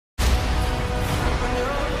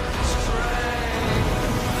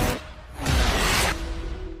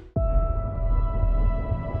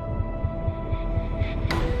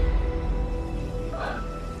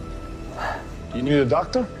You need a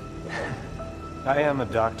doctor? I am a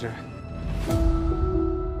doctor.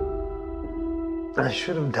 I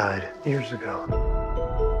should have died years ago.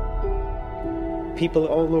 People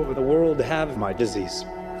all over the world have my disease.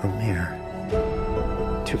 I'm here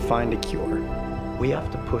to find a cure. We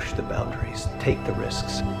have to push the boundaries, take the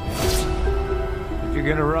risks. If you're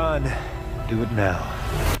gonna run, Do it now.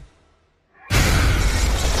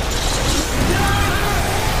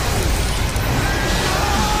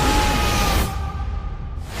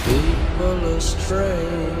 People are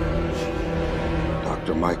strange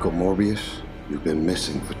Dr. Michael Morrbius, you've been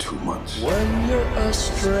missing for 2 months. when you're a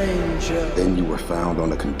stranger. Then you were found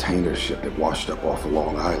on a container ship that washed up off of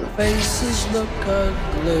Long Island. Faces look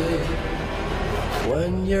ugly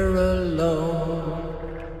when you're alone.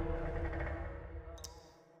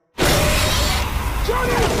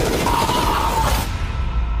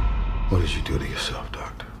 What did you do to yourself,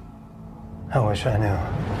 Doctor? I wish I knew.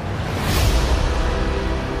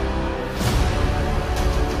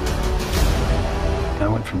 I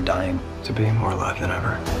went from dying to being more alive than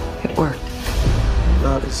ever. It worked.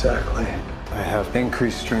 Not exactly. I have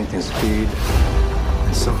increased strength and speed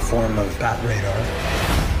and some form of bat radar.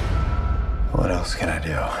 What else can I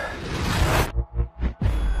do?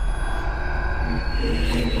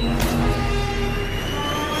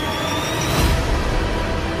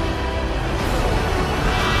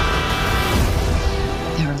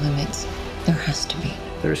 There are limits. There has to be.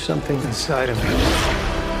 There's something inside of me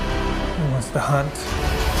that wants to hunt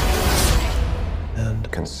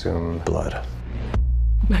and consume blood.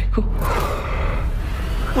 Michael.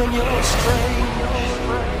 When you're strange,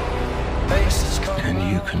 faces come.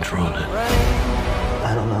 Can you control it?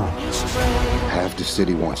 I don't know. Half the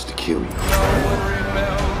city wants to kill you.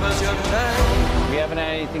 Remembers your name We haven't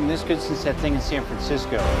had anything this good since that thing in San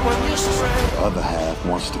Francisco. when you're strange. The other half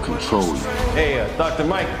wants to control you. Hey, Dr.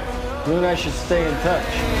 Mike, you and I should stay in touch.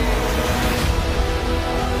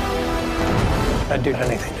 I'd do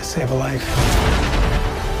anything to save a life,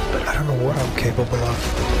 but I don't know what I'm capable of.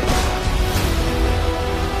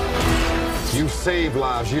 You save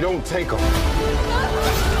lives, you don't take them.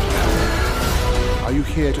 Are you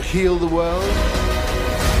here to heal the world?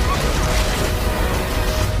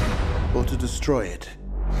 Or to destroy it?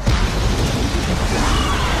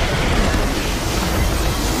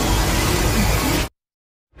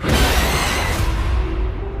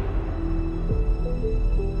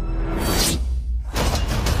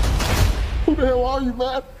 Who the hell are you,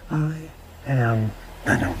 man?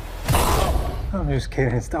 I know. I'm just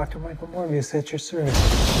kidding. It's Dr. Michael Morrbius at your service.